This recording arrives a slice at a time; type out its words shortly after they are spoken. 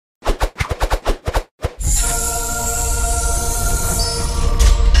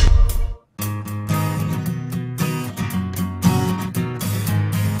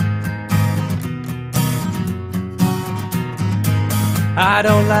I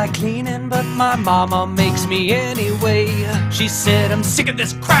don't like cleaning, but my mama makes me anyway. She said, I'm sick of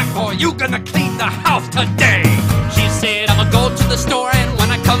this crap, boy, you gonna clean the house today. She said, I'ma go to the store and when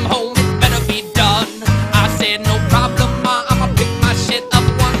I come home it better be done. I said, no problem, ma, I'ma pick my shit up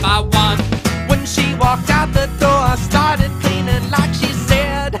one by one. When she walked out the door, I started cleaning like she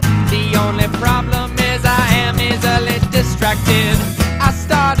said. The only problem is I am easily distracted. I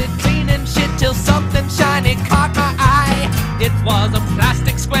started cleaning shit till something shiny caught my eye. It was a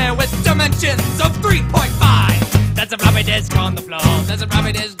plastic square with dimensions of 3.5. There's a floppy disk on the floor. There's a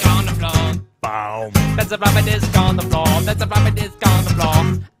floppy disk on the floor. Boom. There's a floppy disk on the floor. There's a floppy disk on the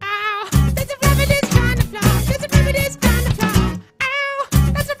floor. Ow. There's a floppy disk on the floor. There's a floppy disk on the floor. Ow.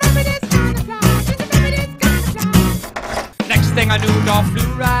 There's a floppy disk on the floor. There's a floppy disk on the floor. Next thing I knew, door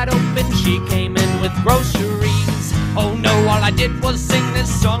flew right open. She came in with groceries. Oh no, all I did was sing this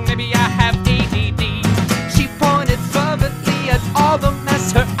song. Maybe I have ADD. She pointed fervently at all the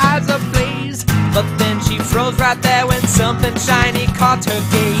mess, her eyes ablaze. But then she froze right there when something shiny caught her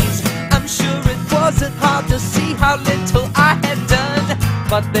gaze. I'm sure it wasn't hard to see how little I had done.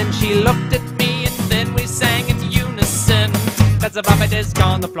 But then she looked at me and then we sang in unison. There's a floppy disk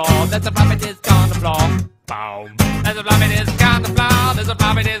on the floor. There's a floppy disk on the floor. Boom. There's a floppy disk on the floor. There's a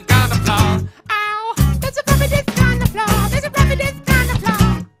floppy disk on the floor. Ow. There's a floppy disk on the floor. There's a floppy disk on the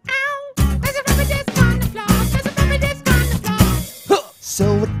floor. Ow. There's a floppy disk on the floor. There's a floppy disk on the floor. So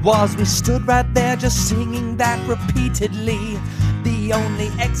it was, we stood right there just singing that repeatedly. The only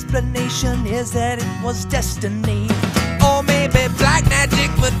explanation is that it was destiny. Or maybe black magic,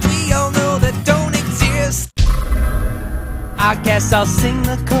 but we all know that don't exist. I guess I'll sing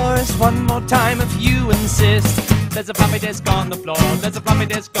the chorus one more time if you insist. There's a floppy disk on the floor. There's a floppy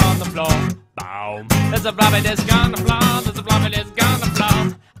disk on the floor. Boom. There's a floppy disk on the floor. There's a floppy disk on the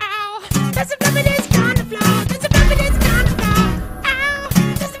floor. Ow. There's a floppy disk on the floor. There's a floppy disk on the floor. Ow.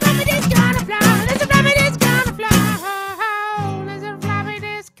 There's a floppy disk on the floor. There's a floppy disk on the floor. There's a floppy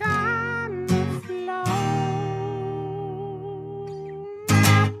disk on the floor.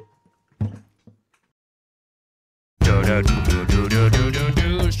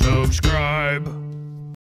 Subscribe.